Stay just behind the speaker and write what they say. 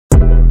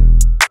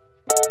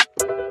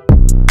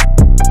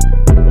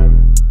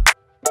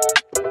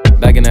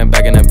Back in that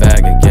bag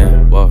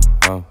again. Whoa,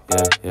 whoa,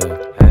 yeah, yeah.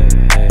 Hey,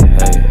 hey,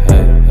 hey,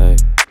 hey, hey.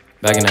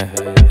 Back in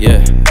that,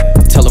 yeah.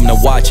 Tell them to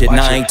watch it.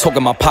 Now I ain't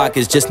talking my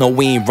pockets. Just know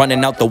we ain't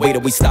running out the way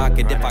that we stock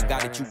it. If I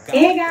got it, you got it.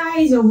 Hey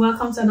guys, and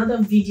welcome to another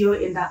video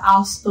in the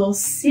house tour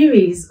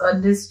series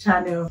on this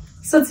channel.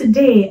 So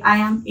today I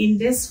am in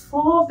this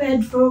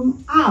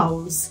 4-bedroom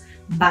house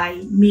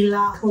by Miller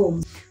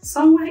Homes,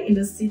 somewhere in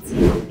the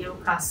city of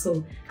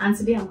Newcastle, and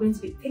today I'm going to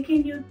be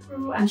taking you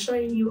through and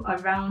showing you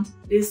around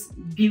this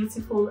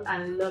beautiful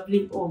and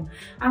lovely home.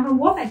 And from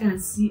what I can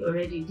see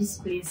already, this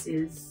place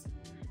is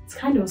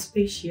kind of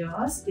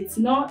spacious. It's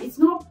not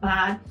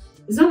bad,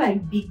 it's not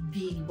like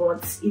big,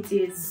 but it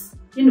is,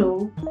 you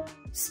know,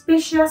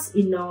 spacious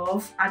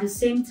enough, at the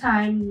same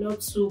time not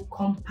too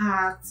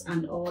compact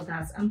and all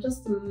that. I'm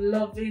just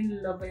loving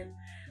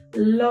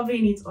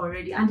it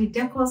already, and the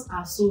decors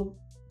are so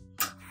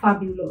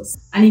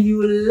fabulous. And if you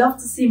would love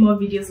to see more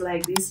videos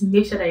like this,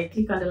 make sure that you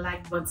click on the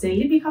like button,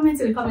 leave a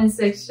comment in the comment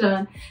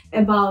section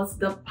about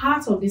the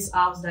part of this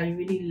house that you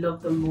really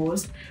love the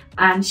most,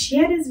 and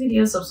share this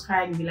video,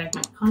 subscribe if you like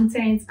my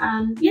content,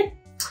 and yeah,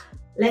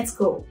 let's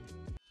go.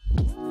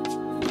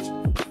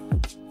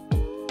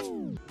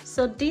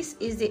 So this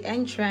is the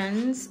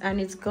entrance,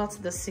 and it's got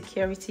the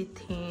security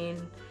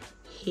thing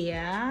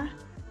here,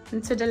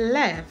 and to the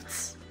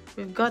left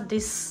we've got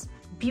this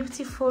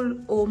beautiful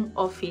home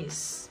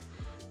office.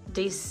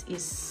 This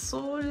is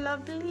so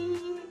lovely.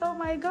 Oh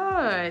my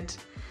god,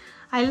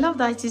 I love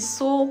that it is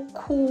so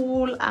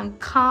cool and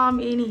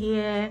calm in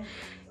here.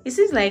 It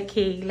seems like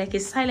a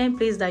silent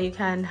place that you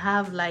can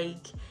have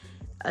like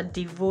a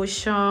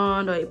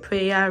devotion or a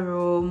prayer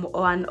room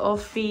or an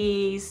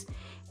office.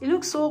 It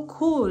looks so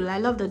cool. I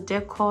love the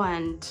decor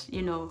and,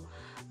 you know,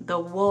 the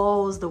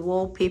walls, the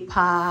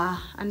wallpaper,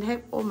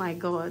 and oh my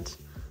god,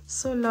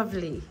 so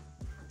lovely,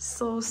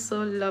 so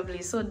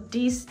lovely. So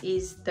this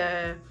is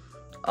the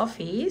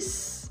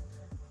office.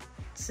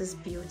 This is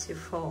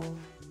beautiful.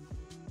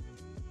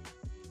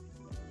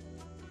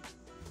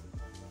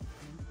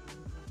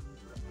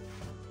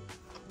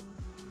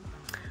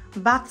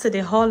 Back to the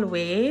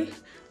hallway.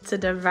 To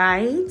the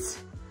right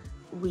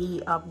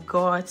we have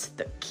got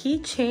the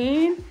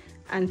kitchen,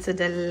 and to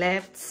the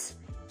left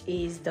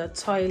is the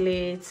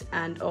toilet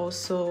and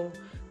also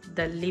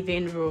the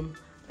living room.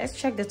 Let's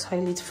check the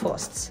toilet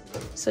first.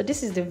 So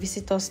this is the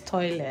visitors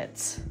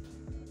toilet.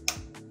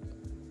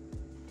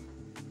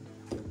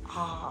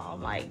 Oh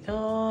my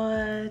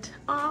god,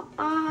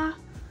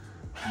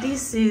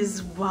 this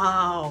is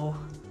wow.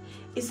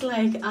 It's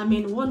like I'm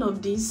in one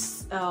of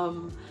these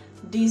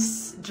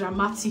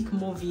dramatic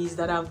movies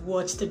that I've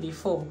watched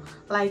before.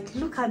 Like,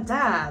 look at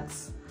that.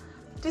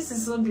 This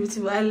is so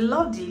beautiful. I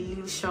love the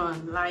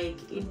illusion,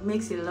 like it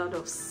makes a lot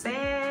of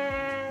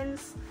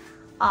sense.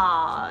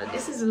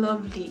 This is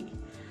lovely.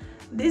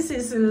 This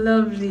is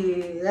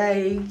lovely.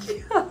 Like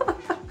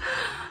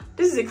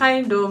this is the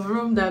kind of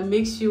room that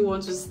makes you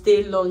want to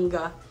stay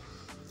longer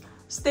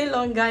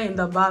in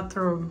the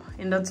bathroom,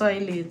 in the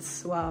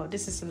toilets. Wow,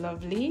 this is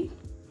lovely.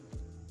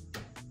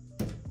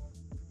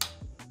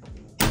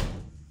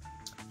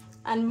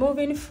 And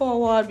moving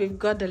forward, we've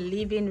got the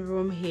living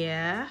room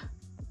here.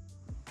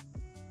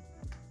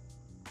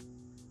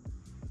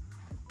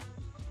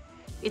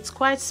 It's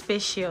quite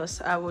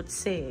spacious, I would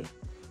say.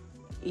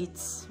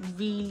 It's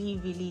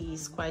really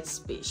is quite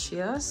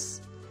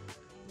spacious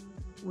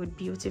with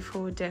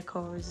beautiful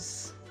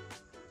decors.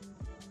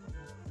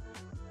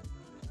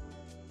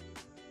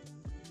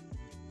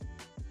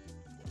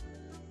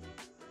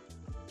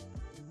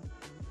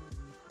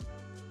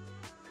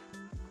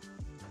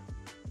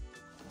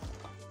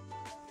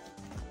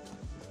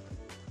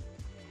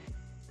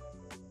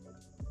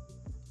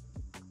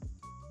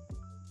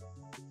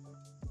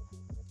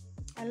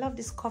 I love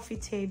this coffee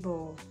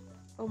table.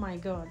 Oh my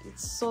god,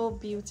 it's so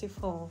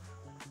beautiful.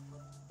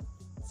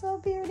 So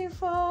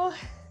beautiful.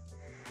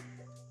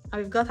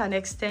 And we've got an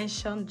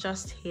extension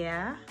just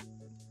here.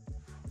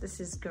 This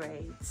is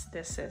great.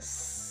 This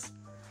is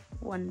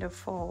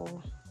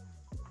wonderful.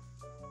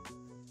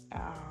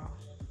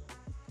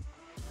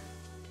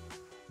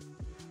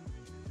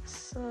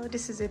 So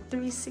this is a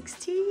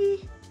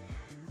 360.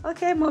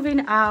 Okay,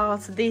 moving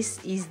out,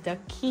 this is the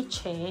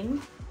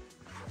kitchen.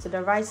 To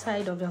the right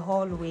side of the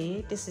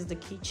hallway, this is the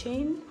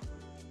kitchen.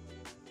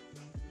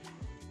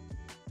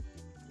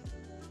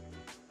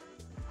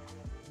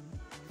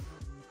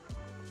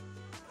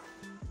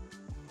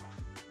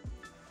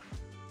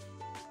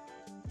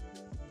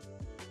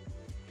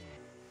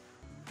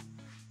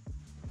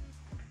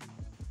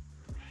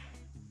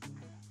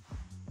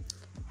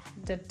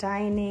 The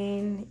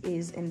dining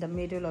is in the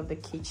middle of the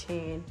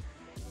kitchen,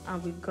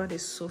 and we've got a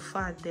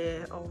sofa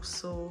there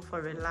also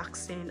for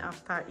relaxing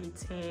after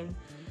eating.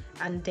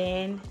 And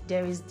then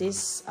there is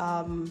this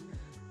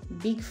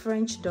big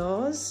French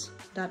doors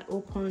that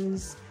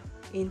opens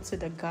into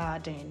the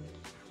garden.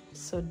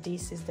 So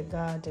this is the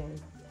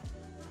garden.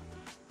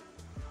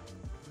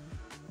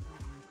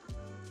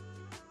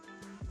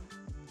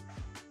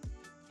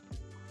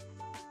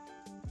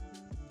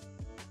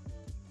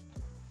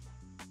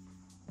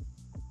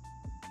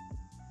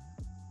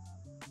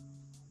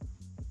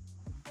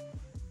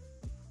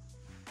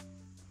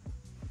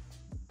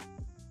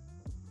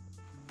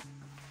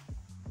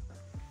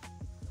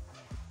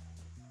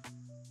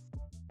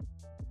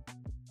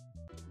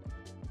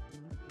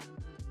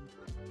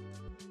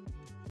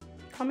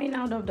 Coming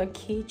out of the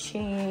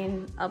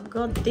kitchen, I've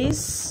got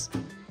this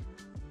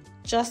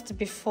just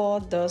before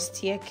the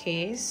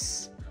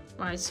staircase.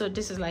 Right, so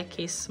this is like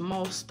a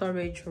small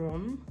storage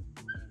room.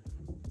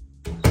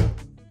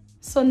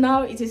 So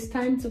now it is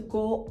time to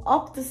go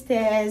up the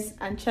stairs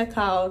and check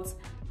out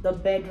the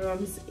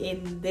bedrooms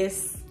in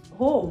this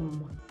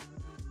home.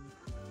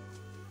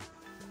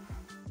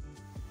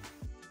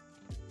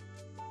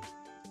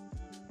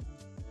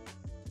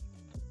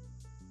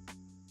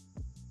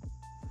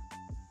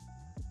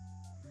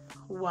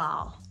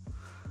 Wow,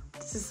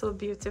 this is so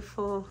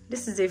beautiful.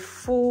 This is a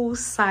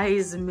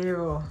full-size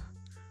mirror.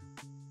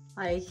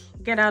 Like,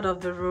 get out of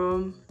the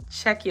room,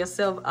 check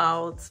yourself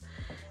out,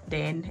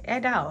 then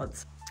head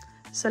out.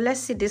 So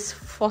let's see this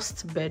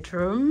first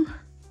bedroom.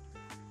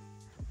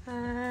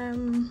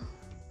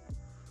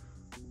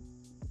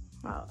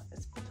 Wow,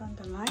 let's put on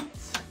the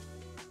lights.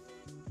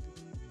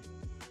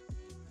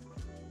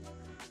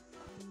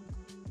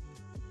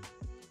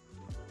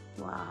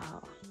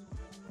 Wow.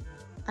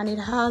 And it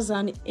has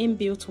an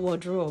inbuilt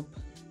wardrobe.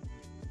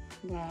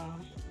 Wow.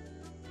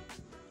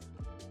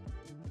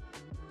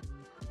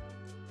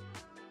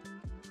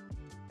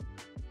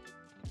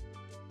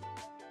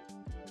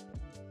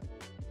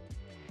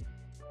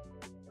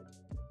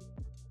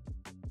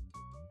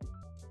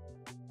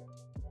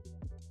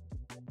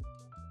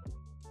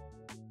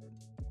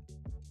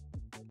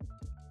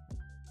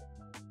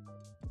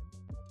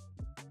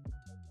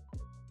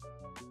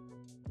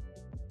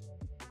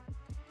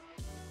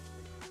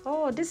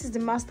 Oh, this is the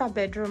master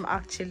bedroom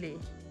actually,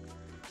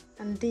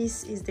 and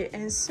this is the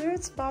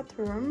ensuite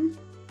bathroom.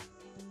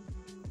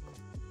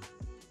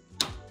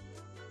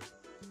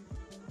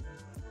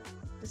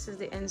 This is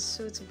the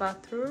ensuite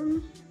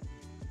bathroom.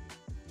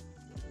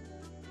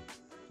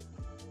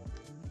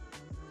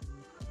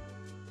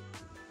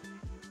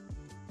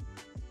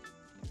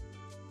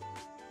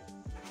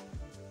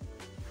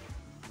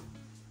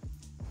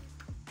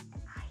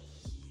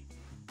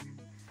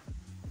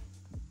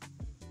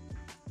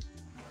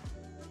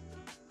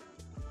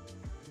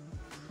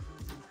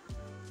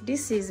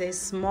 This is a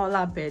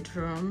smaller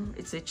bedroom.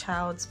 It's a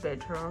child's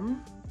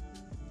bedroom.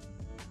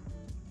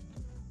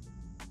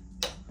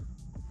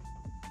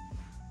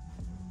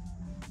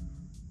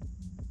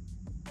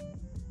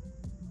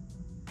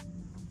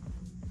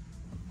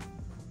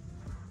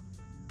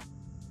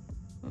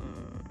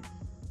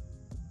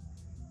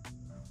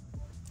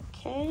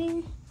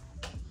 Okay.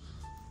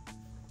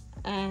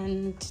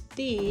 And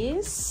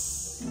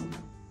this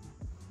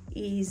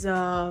is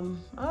oh,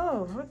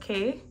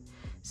 okay.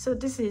 So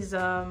this is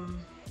a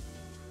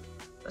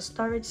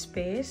storage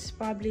space,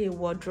 probably a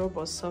wardrobe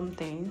or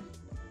something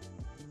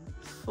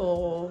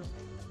for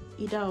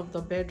either of the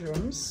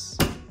bedrooms.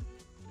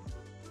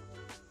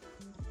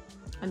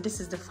 And this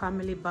is the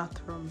family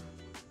bathroom.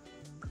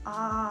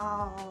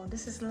 Oh,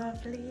 this is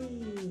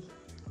lovely.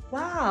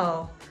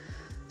 Wow.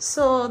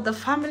 So the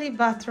family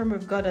bathroom,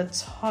 we've got a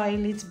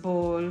toilet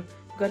bowl,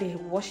 we've got a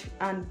wash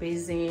and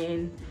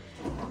basin,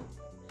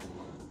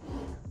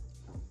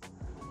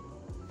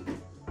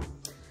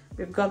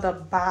 we've got the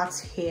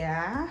bath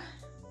here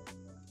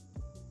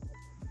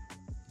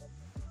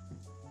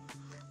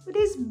with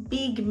this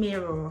big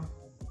mirror.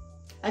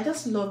 I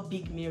just love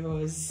big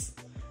mirrors.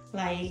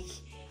 Like,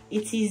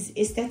 it is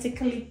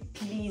aesthetically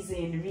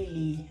pleasing,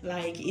 really.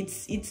 Like,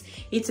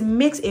 it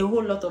makes a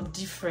whole lot of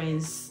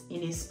difference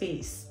in a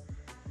space.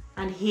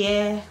 And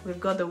here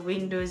we've got the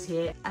windows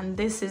here, and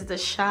this is the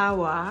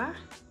shower.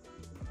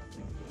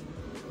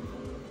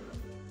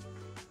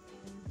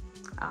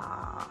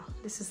 Ah,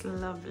 this is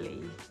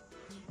lovely.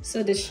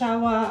 So the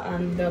shower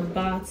and the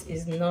bath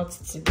is not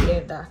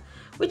together,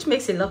 which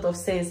makes a lot of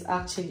sense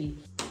actually.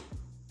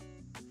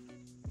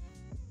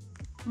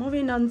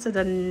 Moving on to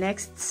the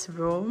next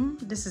room.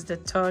 This is the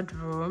third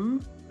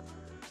room.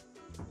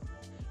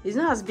 It's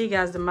not as big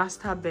as the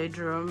master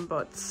bedroom,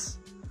 but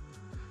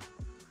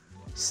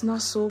it's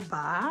not so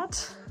bad.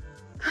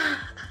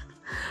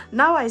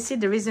 Now I see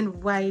the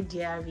reason why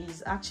there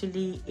is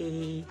actually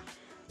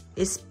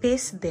a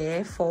space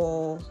there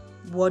for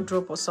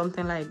wardrobe or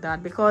something like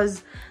that,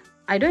 because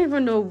I don't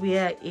even know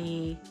where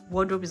a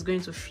wardrobe is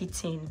going to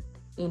fit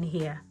in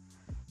here.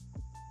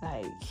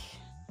 Like,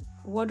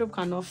 wardrobe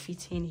cannot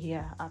fit in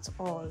here at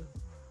all.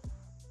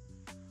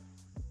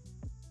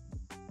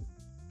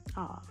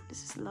 Oh,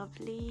 this is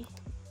lovely.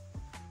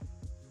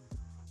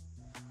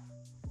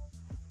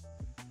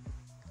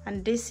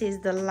 And this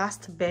is the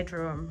last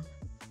bedroom.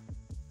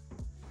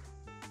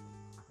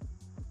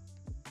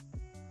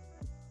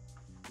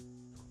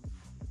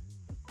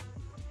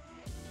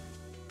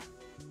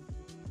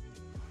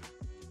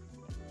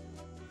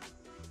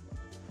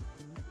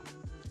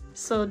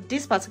 So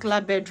this particular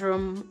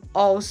bedroom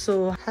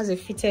also has a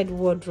fitted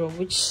wardrobe,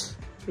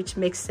 which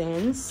makes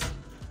sense.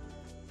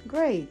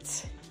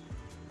 Great.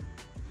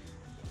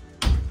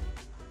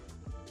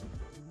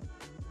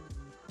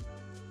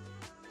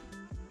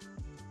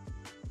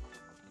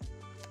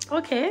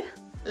 Okay,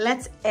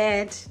 let's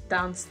head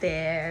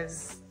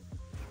downstairs.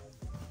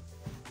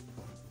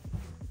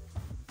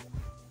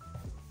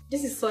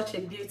 This is such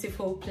a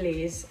beautiful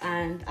place,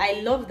 and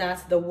I love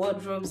that the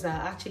wardrobes are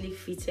actually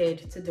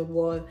fitted to the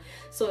wall.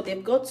 So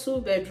they've got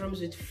 2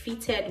 bedrooms with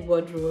fitted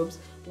wardrobes,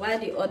 while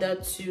the other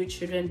 2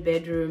 children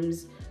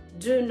bedrooms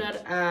do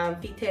not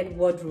have fitted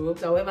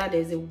wardrobes. However,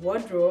 there's a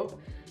wardrobe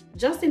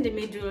just in the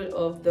middle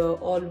of the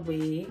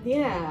hallway.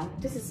 Yeah,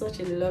 this is such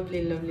a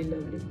lovely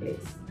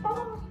place.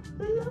 Oh,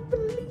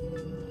 lovely.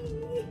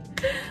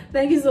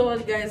 Thank you so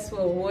much guys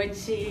for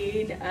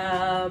watching.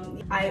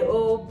 I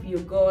hope you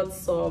got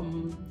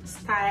some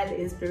style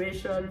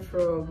inspiration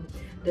from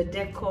the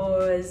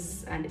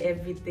decors and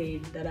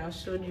everything that I've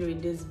shown you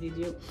in this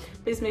video.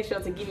 Please make sure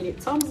to give it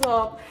a thumbs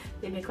up,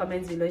 leave me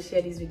comments below,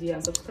 share this video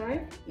and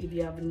subscribe if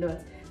you have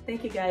not.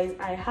 Thank you guys.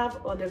 I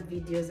have other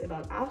videos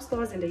about house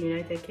stores in the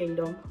United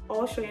Kingdom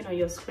all showing on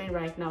your screen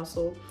right now,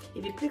 so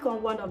if you click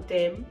on one of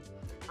them,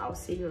 I'll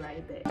see you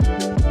right there.